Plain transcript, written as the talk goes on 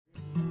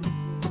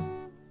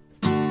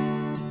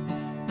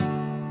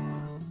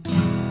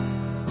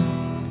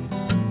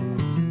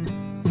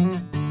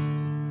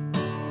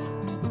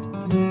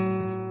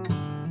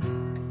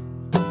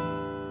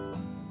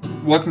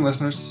Welcome,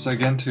 listeners,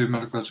 again to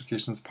Medical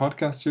Education's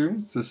podcast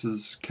series. This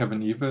is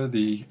Kevin Eva,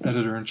 the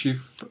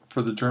editor-in-chief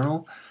for the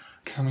journal,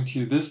 coming to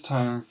you this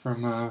time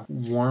from a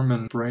warm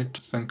and bright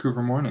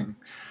Vancouver morning.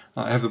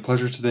 I have the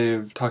pleasure today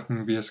of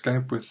talking via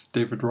Skype with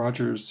David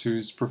Rogers,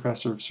 who's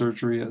professor of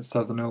surgery at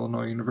Southern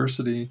Illinois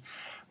University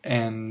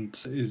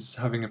and is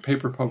having a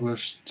paper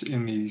published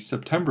in the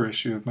September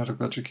issue of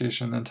Medical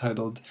Education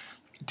entitled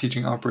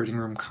Teaching Operating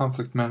Room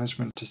Conflict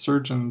Management to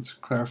Surgeons,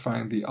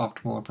 Clarifying the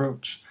Optimal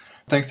Approach.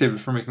 Thanks,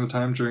 David, for making the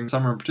time during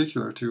summer in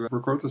particular to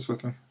record this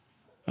with me.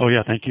 Oh,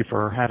 yeah. Thank you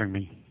for having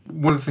me.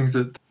 One of the things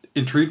that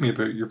intrigued me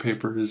about your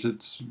paper is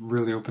it's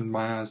really opened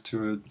my eyes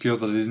to a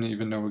field that I didn't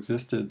even know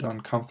existed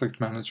on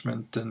conflict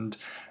management. And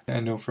I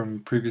know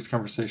from previous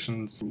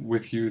conversations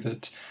with you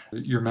that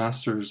your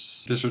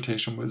master's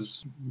dissertation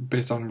was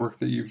based on work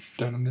that you've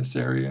done in this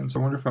area. And so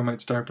I wonder if I might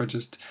start by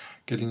just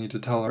getting you to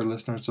tell our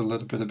listeners a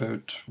little bit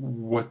about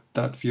what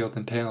that field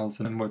entails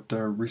and what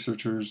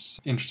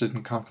researchers interested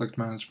in conflict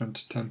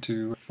management tend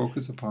to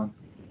focus upon.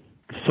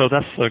 So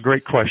that's a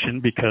great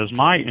question because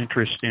my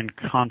interest in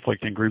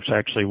conflict in groups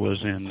actually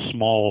was in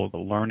small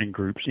learning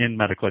groups in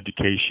medical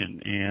education.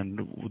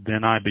 And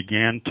then I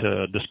began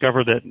to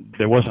discover that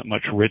there wasn't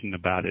much written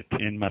about it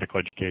in medical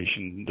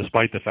education,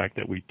 despite the fact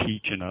that we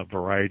teach in a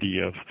variety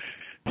of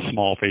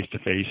small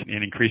face-to-face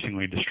and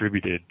increasingly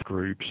distributed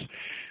groups.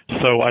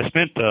 So I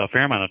spent a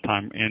fair amount of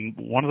time, and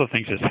one of the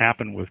things that's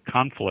happened with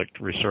conflict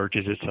research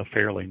is it's a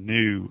fairly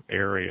new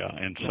area,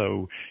 and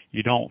so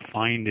you don't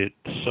find it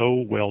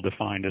so well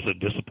defined as a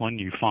discipline.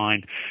 You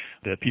find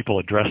that people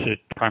address it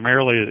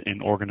primarily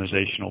in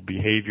organizational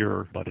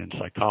behavior, but in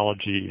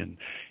psychology and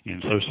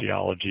in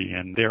sociology.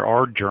 And there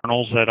are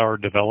journals that are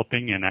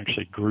developing and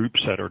actually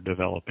groups that are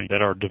developing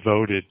that are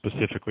devoted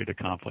specifically to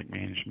conflict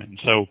management. And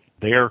so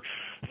their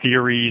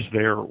theories,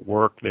 their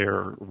work,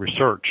 their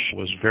research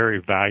was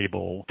very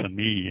valuable to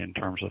me in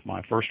terms of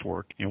my first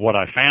work. And what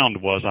I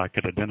found was I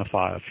could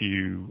identify a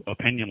few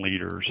opinion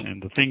leaders,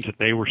 and the things that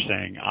they were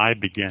saying I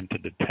began to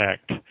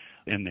detect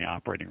in the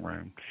operating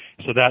room.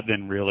 So that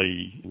then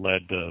really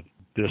led to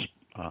this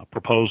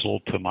proposal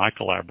to my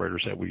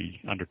collaborators that we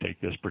undertake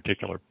this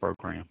particular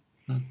program.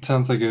 It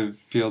sounds like a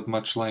field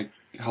much like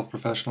health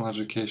professional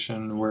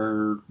education,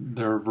 where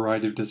there are a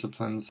variety of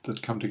disciplines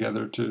that come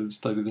together to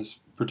study this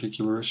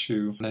particular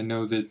issue. And I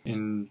know that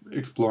in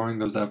exploring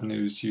those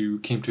avenues, you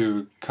came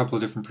to a couple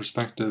of different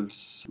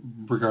perspectives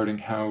regarding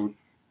how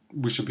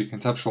we should be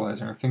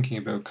conceptualizing or thinking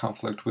about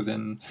conflict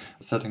within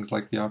settings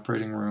like the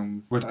operating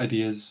room. What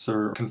ideas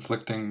or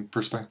conflicting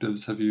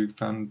perspectives have you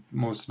found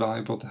most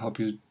valuable to help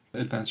you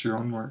advance your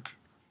own work?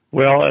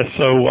 Well,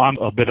 so I'm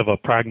a bit of a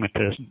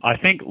pragmatist. I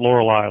think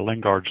Lorelei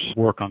Lingard's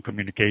work on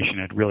communication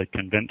had really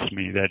convinced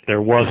me that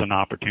there was an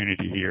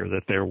opportunity here,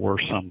 that there were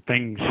some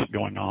things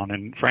going on.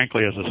 And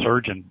frankly, as a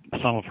surgeon,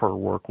 some of her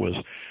work was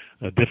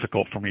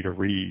difficult for me to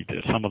read.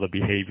 Some of the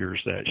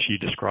behaviors that she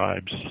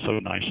describes so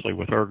nicely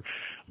with her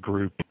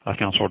group, I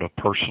found sort of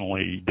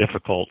personally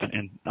difficult.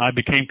 And I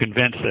became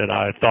convinced that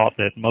I thought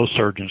that most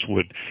surgeons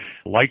would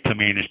like to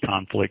manage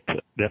conflict,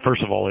 that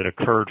first of all, it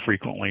occurred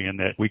frequently and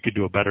that we could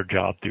do a better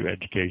job through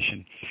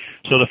education.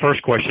 So the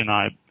first question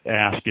I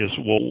ask is,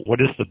 well,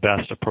 what is the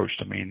best approach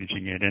to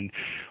managing it? And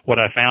what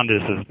I found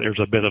is there's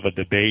a bit of a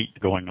debate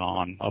going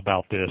on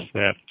about this,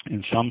 that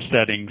in some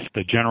settings,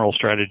 the general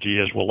strategy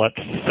is, well, let's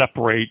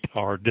separate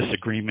our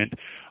disagreement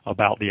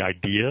about the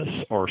ideas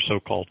or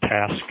so-called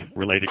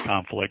task-related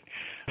conflict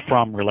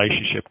from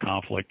relationship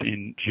conflict.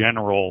 In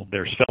general,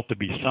 there's felt to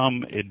be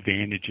some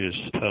advantages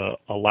to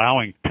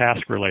allowing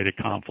task-related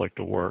conflict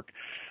to work.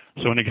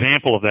 So an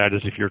example of that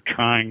is if you're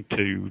trying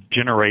to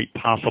generate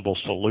possible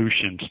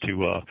solutions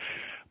to a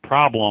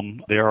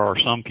problem, there are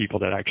some people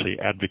that actually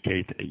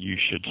advocate that you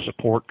should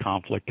support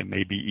conflict and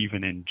maybe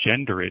even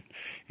engender it.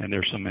 And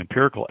there's some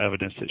empirical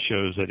evidence that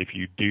shows that if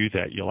you do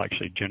that, you'll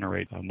actually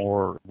generate a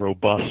more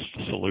robust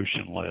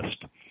solution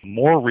list.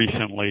 More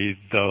recently,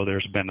 though,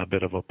 there's been a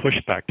bit of a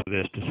pushback to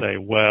this to say,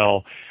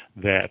 well,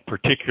 that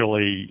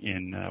particularly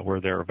in where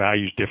there are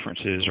values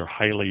differences or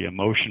highly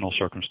emotional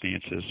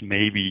circumstances,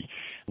 maybe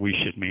we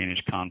should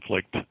manage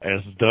conflict as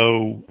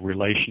though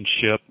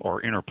relationship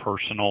or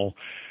interpersonal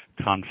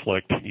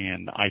conflict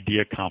and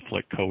idea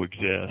conflict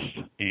coexist.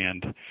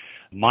 And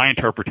my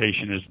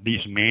interpretation is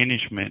these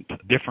management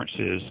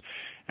differences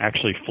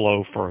actually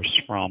flow first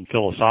from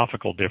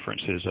philosophical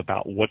differences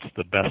about what's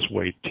the best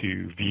way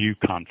to view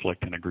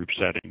conflict in a group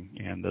setting.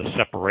 And the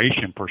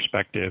separation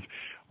perspective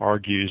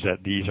argues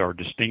that these are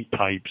distinct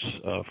types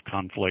of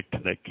conflict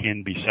that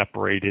can be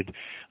separated,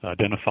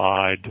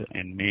 identified,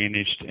 and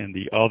managed. And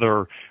the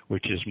other,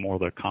 which is more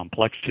the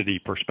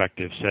complexity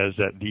perspective, says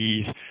that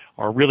these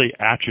are really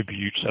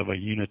attributes of a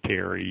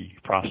unitary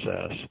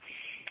process.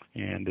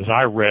 And as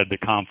I read the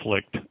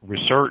conflict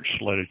research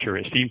literature,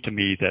 it seemed to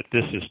me that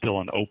this is still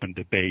an open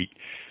debate.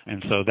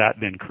 And so that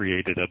then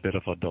created a bit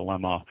of a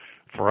dilemma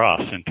for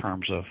us in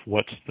terms of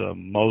what's the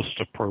most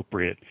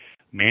appropriate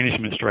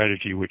management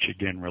strategy, which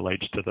again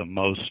relates to the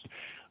most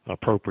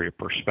appropriate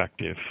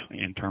perspective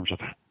in terms of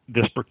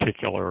this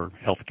particular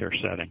healthcare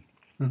setting.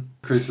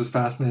 Creates this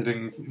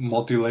fascinating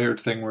multi-layered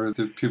thing where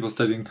the people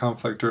studying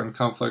conflict are in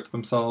conflict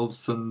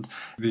themselves, and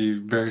the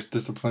various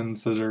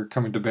disciplines that are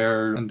coming to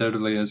bear,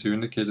 undoubtedly, as you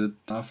indicated,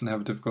 often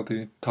have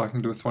difficulty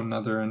talking with one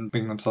another and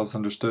making themselves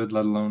understood,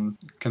 let alone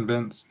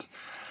convinced.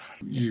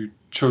 You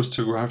chose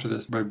to go after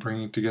this by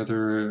bringing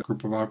together a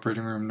group of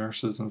operating room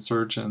nurses and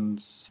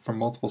surgeons from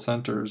multiple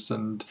centers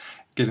and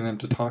getting them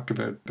to talk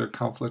about their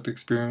conflict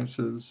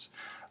experiences.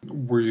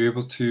 Were you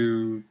able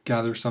to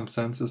gather some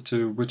sense as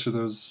to which of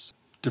those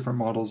different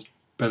models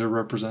better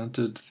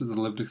represented the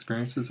lived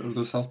experiences of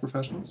those health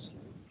professionals?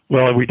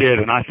 Well, we did,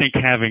 and I think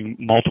having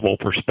multiple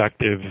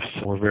perspectives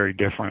were very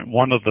different.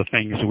 One of the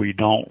things we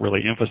don't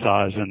really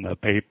emphasize in the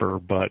paper,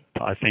 but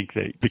I think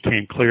that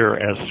became clear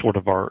as sort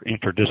of our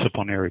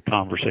interdisciplinary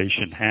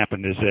conversation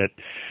happened, is that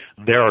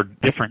there are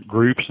different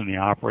groups in the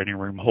operating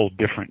room hold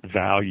different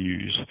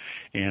values.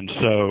 And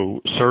so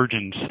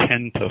surgeons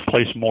tend to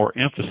place more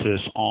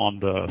emphasis on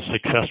the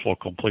successful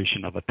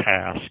completion of a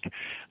task.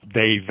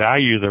 They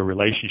value the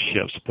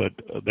relationships,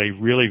 but they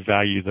really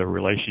value the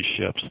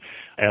relationships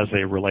as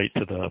they relate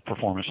to the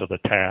performance of the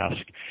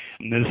task.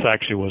 And this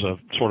actually was a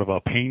sort of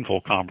a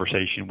painful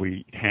conversation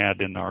we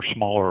had in our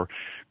smaller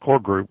core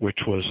group, which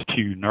was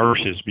two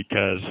nurses,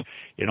 because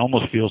it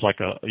almost feels like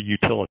a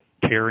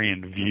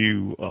utilitarian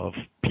view of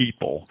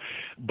people.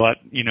 But,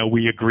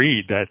 we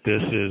agreed that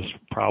this is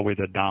probably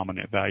the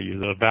dominant value.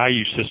 The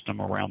value system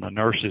around the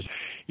nurses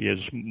is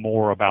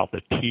more about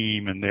the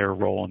team and their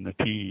role in the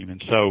team.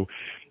 And so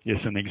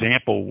it's an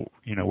example,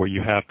 where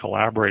you have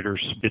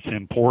collaborators. It's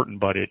important,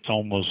 but it's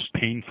almost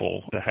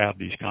painful to have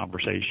these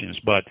conversations.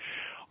 But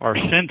our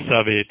sense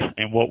of it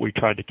and what we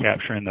tried to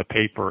capture in the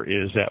paper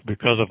is that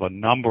because of a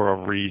number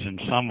of reasons,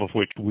 some of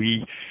which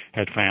we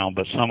had found,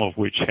 but some of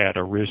which had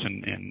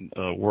arisen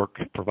in work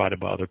provided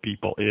by other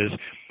people, is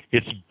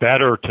it's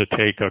better to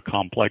take a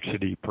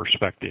complexity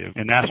perspective.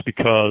 And that's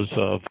because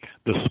of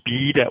the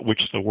speed at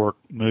which the work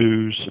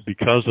moves,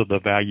 because of the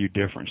value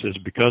differences,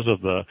 because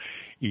of the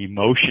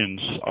emotions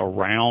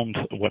around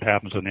what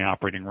happens in the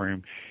operating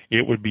room.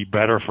 It would be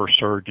better for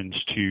surgeons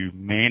to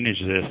manage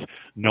this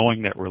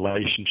knowing that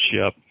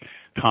relationship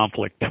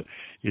conflict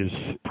is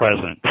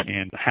present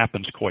and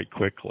happens quite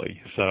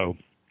quickly. So,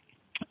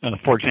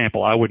 for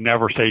example, I would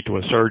never say to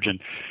a surgeon,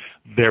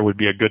 there would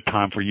be a good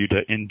time for you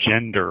to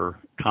engender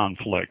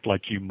conflict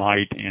like you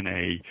might in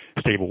a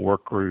stable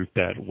work group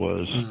that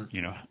was,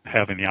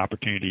 having the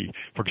opportunity,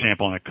 for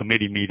example, in a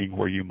committee meeting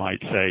where you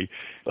might say,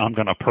 I'm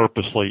going to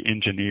purposely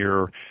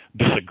engineer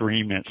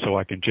disagreement so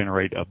I can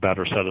generate a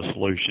better set of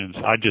solutions.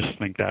 I just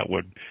think that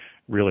would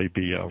really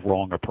be a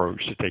wrong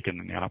approach to take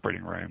in the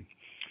operating room.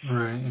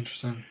 Right,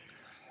 interesting.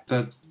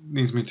 That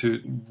leads me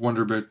to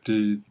wonder about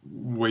the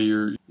way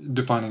you're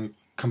defining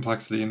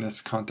complexity in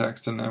this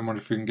context, and I wonder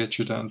if we can get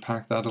you to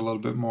unpack that a little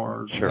bit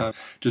more. Sure.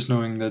 Just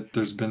knowing that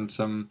there's been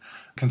some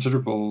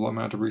considerable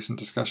amount of recent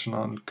discussion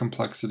on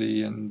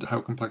complexity and how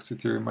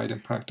complexity theory might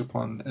impact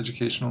upon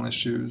educational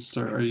issues.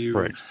 Are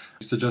you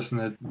suggesting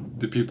that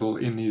the people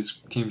in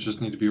these teams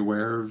just need to be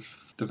aware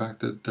of the fact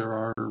that there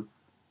are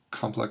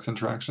complex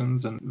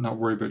interactions and not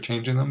worry about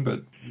changing them,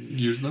 but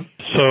use them?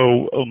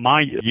 So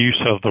my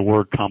use of the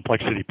word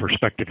complexity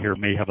perspective here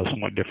may have a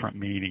somewhat different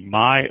meaning.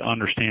 My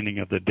understanding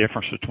of the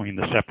difference between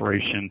the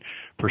separation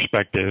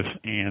perspective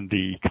and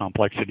the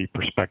complexity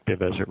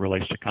perspective as it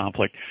relates to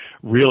conflict,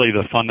 really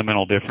the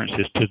fundamental difference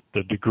is to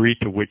the degree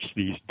to which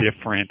these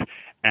different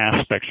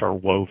aspects are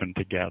woven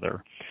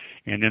together.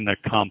 And in the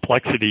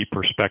complexity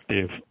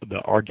perspective, the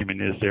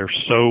argument is they're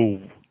so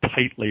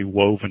tightly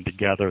woven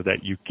together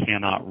that you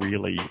cannot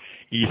really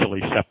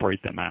easily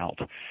separate them out.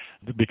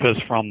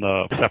 Because from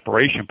the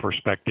separation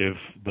perspective,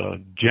 the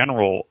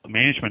general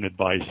management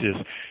advice is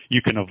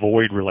you can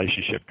avoid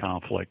relationship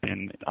conflict,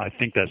 and I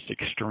think that's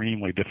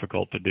extremely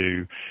difficult to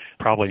do,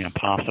 probably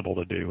impossible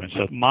to do. And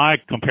so my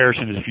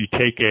comparison is if you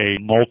take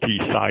a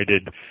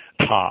multi-sided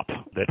top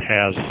that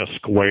has a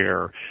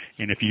square,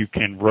 and if you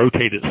can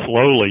rotate it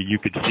slowly, you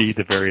could see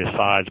the various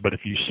sides, but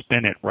if you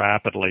spin it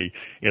rapidly,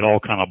 it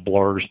all kind of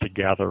blurs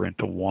together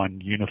into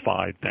one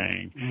unified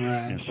thing.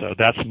 Right. And so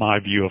that's my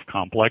view of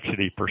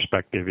complexity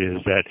perspective, is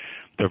that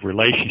the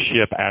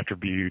relationship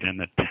attribute and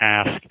the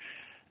task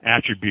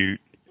attribute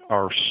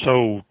are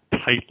so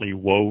tightly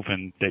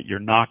woven that you're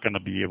not going to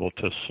be able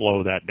to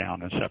slow that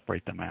down and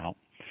separate them out.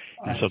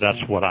 And so that's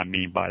what I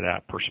mean by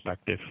that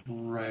perspective.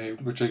 Right,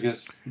 which I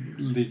guess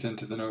leads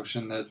into the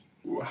notion that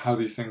how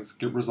these things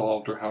get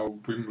resolved or how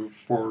we move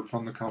forward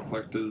from the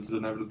conflict is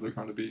inevitably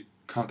going to be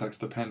context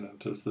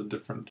dependent, as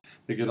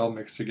they get all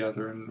mixed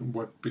together, and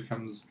what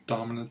becomes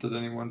dominant at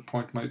any one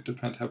point might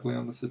depend heavily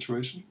on the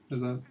situation.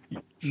 Is that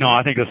fair? No,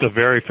 I think that's a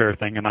very fair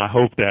thing, and I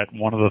hope that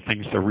one of the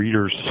things the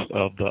readers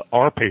of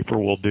our paper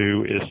will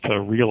do is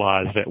to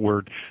realize that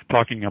we're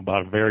talking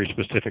about a very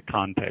specific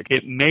context.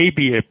 It may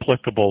be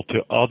applicable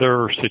to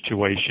other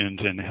situations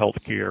in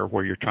healthcare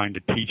where you're trying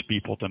to teach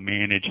people to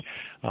manage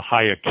a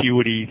high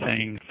acuity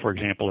thing. For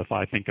example, if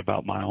I think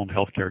about my own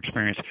healthcare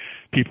experience,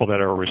 people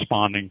that are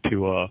responding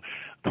to a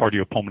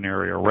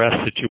cardiopulmonary arrest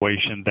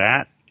situation,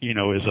 that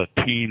is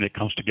a team that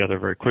comes together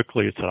very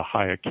quickly. It's a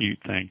high acute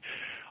thing.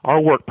 Our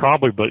work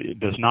probably, but it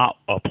does not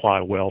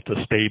apply well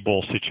to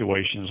stable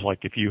situations like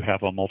if you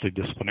have a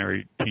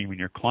multidisciplinary team in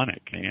your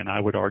clinic. And I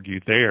would argue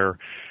there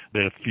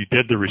that if you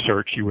did the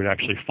research, you would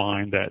actually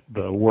find that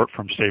the work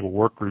from stable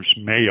work groups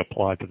may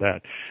apply to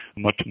that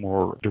much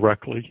more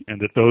directly, and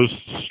that those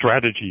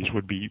strategies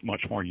would be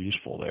much more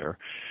useful there.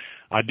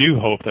 I do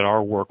hope that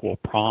our work will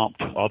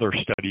prompt other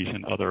studies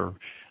in other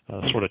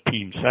sort of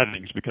team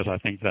settings, because I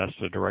think that's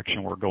the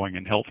direction we're going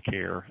in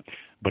healthcare.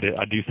 But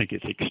I do think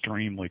it's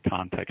extremely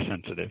context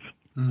sensitive.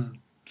 Mm.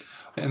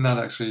 And that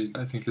actually,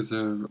 I think, is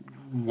a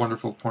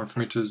wonderful point for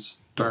me to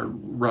start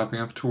wrapping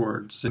up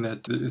towards. And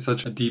it's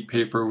such a deep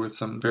paper with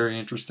some very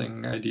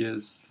interesting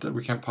ideas that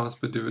we can't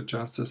possibly do it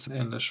justice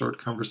in a short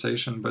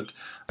conversation. But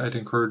I'd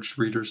encourage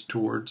readers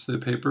towards the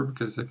paper,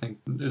 because I think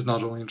it's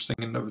not only interesting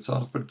in and of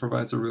itself, but it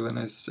provides a really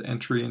nice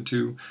entry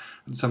into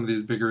some of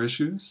these bigger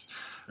issues.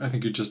 I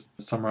think you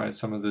just summarized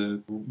some of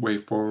the way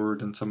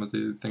forward and some of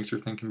the things you're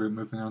thinking about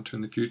moving on to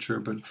in the future.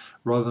 But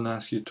rather than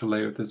ask you to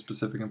lay out the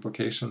specific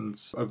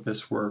implications of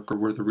this work or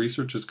where the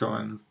research is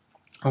going,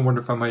 I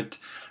wonder if I might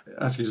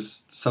ask you to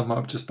sum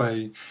up just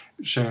by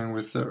sharing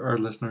with our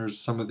listeners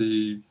some of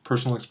the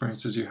personal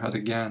experiences you had.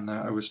 Again,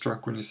 I was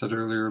struck when you said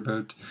earlier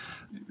about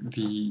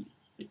the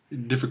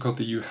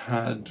difficulty you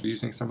had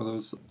using some of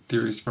those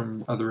theories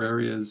from other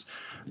areas,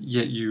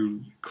 yet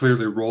you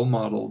clearly role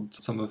modeled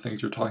some of the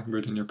things you're talking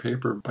about in your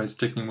paper by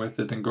sticking with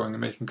it and going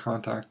and making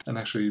contact and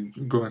actually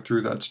going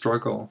through that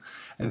struggle.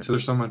 And so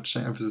there's so much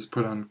emphasis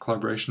put on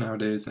collaboration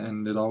nowadays,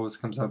 and it always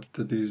comes up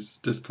that these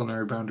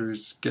disciplinary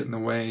boundaries get in the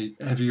way.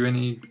 Have you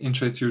any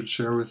insights you would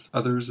share with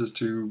others as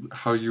to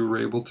how you were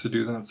able to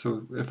do that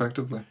so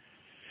effectively?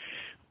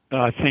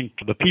 I think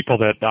the people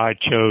that I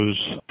chose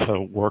to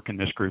work in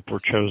this group were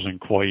chosen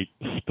quite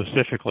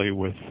specifically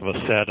with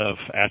a set of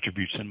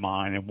attributes in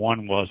mind. And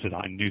one was that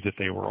I knew that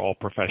they were all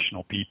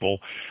professional people.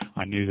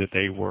 I knew that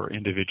they were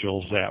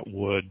individuals that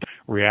would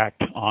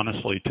react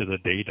honestly to the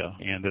data,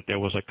 and that there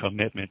was a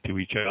commitment to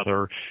each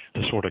other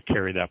to sort of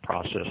carry that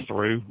process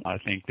through. I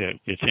think that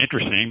it's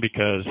interesting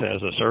because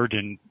as a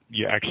surgeon,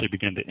 you actually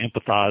begin to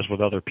empathize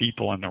with other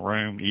people in the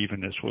room,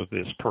 even if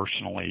it's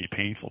personally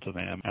painful to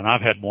them. And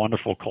I've had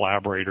wonderful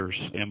collaborators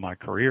in my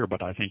career,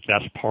 but I think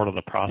that's part of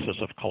the process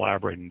of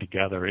collaborating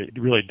together. It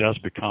really does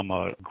become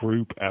a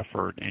group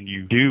effort, and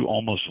you do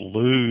almost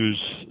lose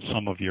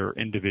some of your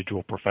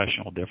individual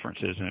professional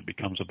differences, and it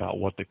becomes about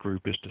what the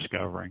group is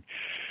discovering.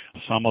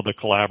 Some of the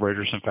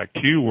collaborators, in fact,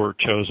 two were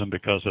chosen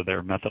because of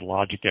their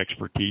methodologic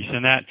expertise,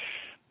 and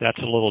that's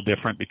a little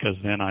different, because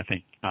then I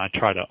think I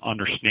try to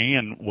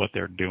understand what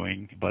they're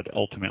doing, but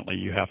ultimately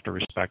you have to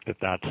respect that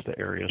that's the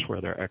areas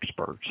where they're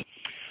experts.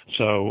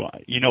 So,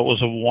 it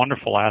was a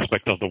wonderful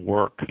aspect of the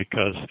work,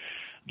 because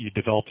you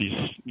develop these,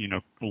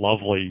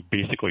 lovely,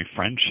 basically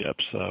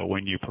friendships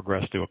when you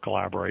progress to a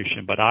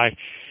collaboration. But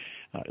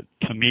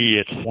to me,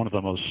 it's one of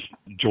the most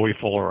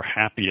joyful or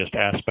happiest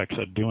aspects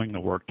of doing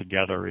the work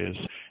together is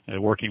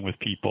working with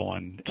people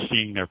and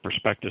seeing their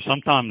perspectives.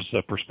 Sometimes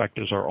the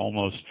perspectives are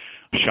almost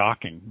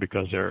shocking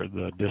because they're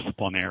the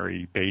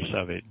disciplinary base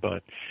of it.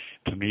 But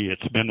to me,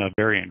 it's been a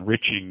very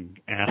enriching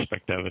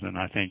aspect of it, and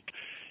I think,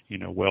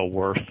 well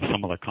worth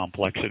some of the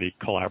complexity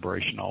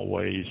collaboration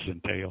always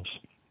entails.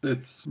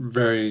 It's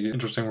very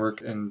interesting work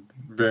and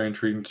very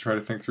intriguing to try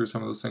to think through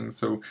some of those things.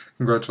 So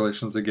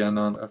congratulations again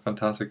on a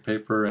fantastic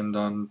paper and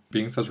on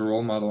being such a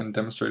role model and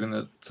demonstrating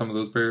that some of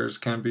those barriers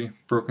can be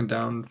broken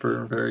down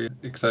for a very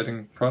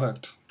exciting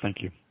product.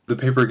 Thank you. The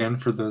paper, again,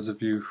 for those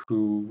of you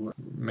who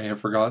may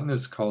have forgotten,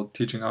 is called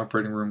Teaching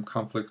Operating Room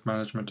Conflict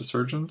Management to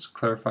Surgeons,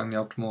 Clarifying the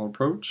Optimal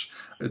Approach.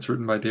 It's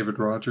written by David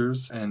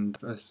Rogers and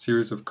a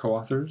series of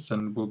co-authors,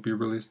 and will be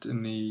released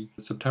in the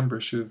September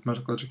issue of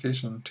Medical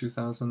Education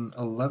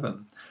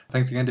 2011.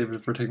 Thanks again,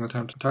 David, for taking the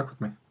time to talk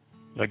with me.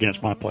 Again,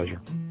 it's my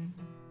pleasure.